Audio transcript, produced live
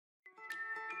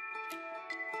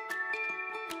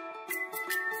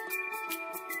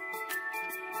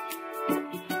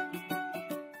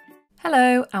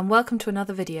Hello and welcome to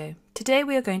another video. Today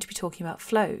we are going to be talking about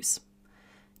flows.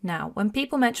 Now, when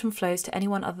people mention flows to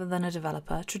anyone other than a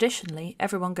developer, traditionally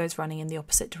everyone goes running in the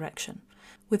opposite direction.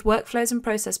 With Workflows and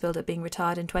Process Builder being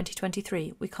retired in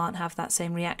 2023, we can't have that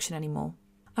same reaction anymore.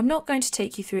 I'm not going to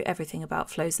take you through everything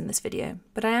about flows in this video,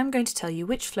 but I am going to tell you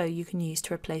which flow you can use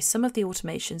to replace some of the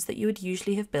automations that you would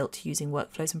usually have built using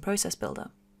Workflows and Process Builder.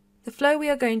 The flow we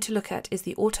are going to look at is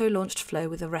the auto-launched flow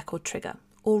with a record trigger,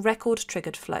 or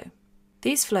record-triggered flow.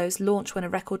 These flows launch when a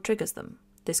record triggers them.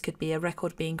 This could be a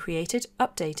record being created,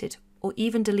 updated, or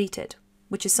even deleted,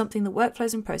 which is something that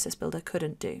Workflows and Process Builder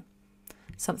couldn't do.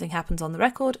 Something happens on the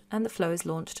record and the flow is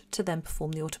launched to then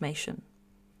perform the automation.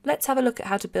 Let's have a look at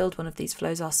how to build one of these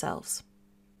flows ourselves.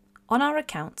 On our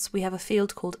accounts, we have a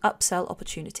field called Upsell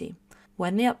Opportunity.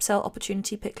 When the Upsell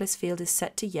Opportunity picklist field is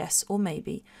set to yes or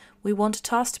maybe, we want a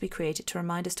task to be created to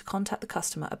remind us to contact the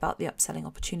customer about the upselling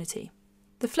opportunity.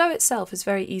 The flow itself is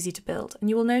very easy to build, and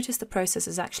you will notice the process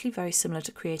is actually very similar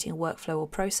to creating a workflow or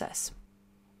process.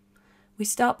 We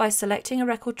start by selecting a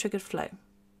record-triggered flow.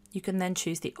 You can then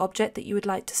choose the object that you would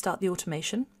like to start the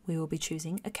automation. We will be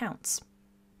choosing accounts.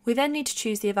 We then need to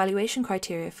choose the evaluation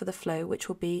criteria for the flow, which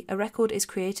will be a record is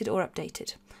created or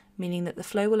updated, meaning that the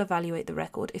flow will evaluate the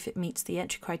record if it meets the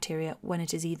entry criteria when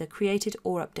it is either created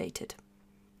or updated.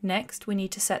 Next, we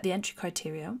need to set the entry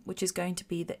criteria, which is going to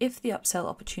be that if the upsell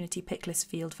opportunity picklist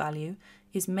field value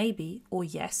is maybe or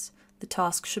yes, the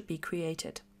task should be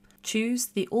created. Choose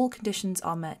the all conditions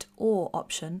are met or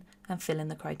option and fill in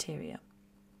the criteria.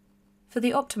 For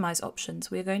the optimize options,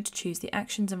 we are going to choose the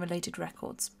actions and related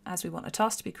records, as we want a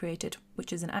task to be created,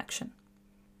 which is an action.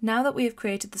 Now that we have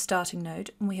created the starting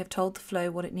node and we have told the flow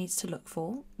what it needs to look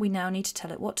for, we now need to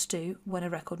tell it what to do when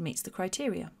a record meets the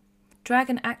criteria.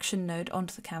 Drag an action node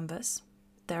onto the canvas.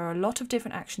 There are a lot of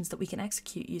different actions that we can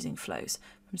execute using flows,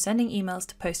 from sending emails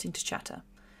to posting to chatter.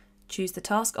 Choose the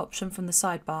task option from the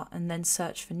sidebar and then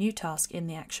search for new task in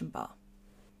the action bar.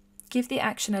 Give the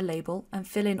action a label and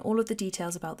fill in all of the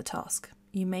details about the task.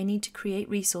 You may need to create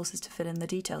resources to fill in the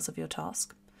details of your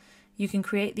task. You can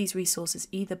create these resources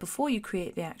either before you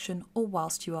create the action or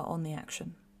whilst you are on the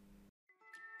action.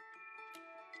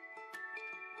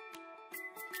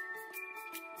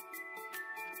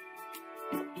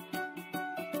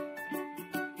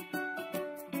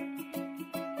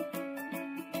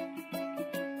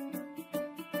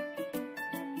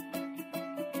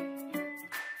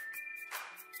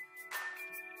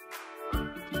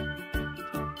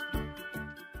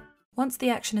 Once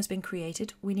the action has been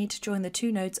created, we need to join the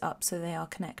two nodes up so they are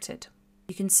connected.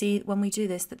 You can see when we do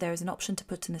this that there is an option to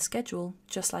put in a schedule,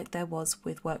 just like there was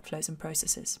with workflows and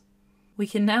processes. We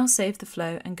can now save the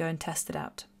flow and go and test it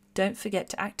out. Don't forget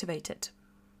to activate it.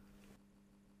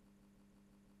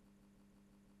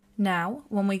 Now,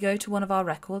 when we go to one of our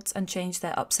records and change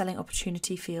their upselling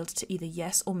opportunity field to either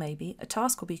yes or maybe, a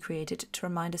task will be created to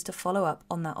remind us to follow up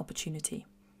on that opportunity.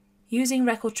 Using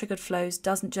record-triggered flows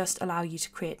doesn't just allow you to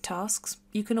create tasks,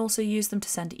 you can also use them to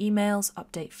send emails,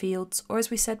 update fields, or as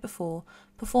we said before,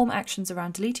 perform actions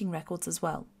around deleting records as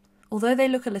well. Although they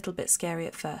look a little bit scary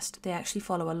at first, they actually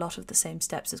follow a lot of the same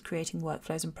steps as creating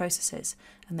workflows and processes,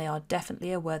 and they are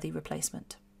definitely a worthy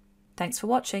replacement. Thanks for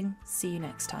watching, see you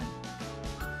next time.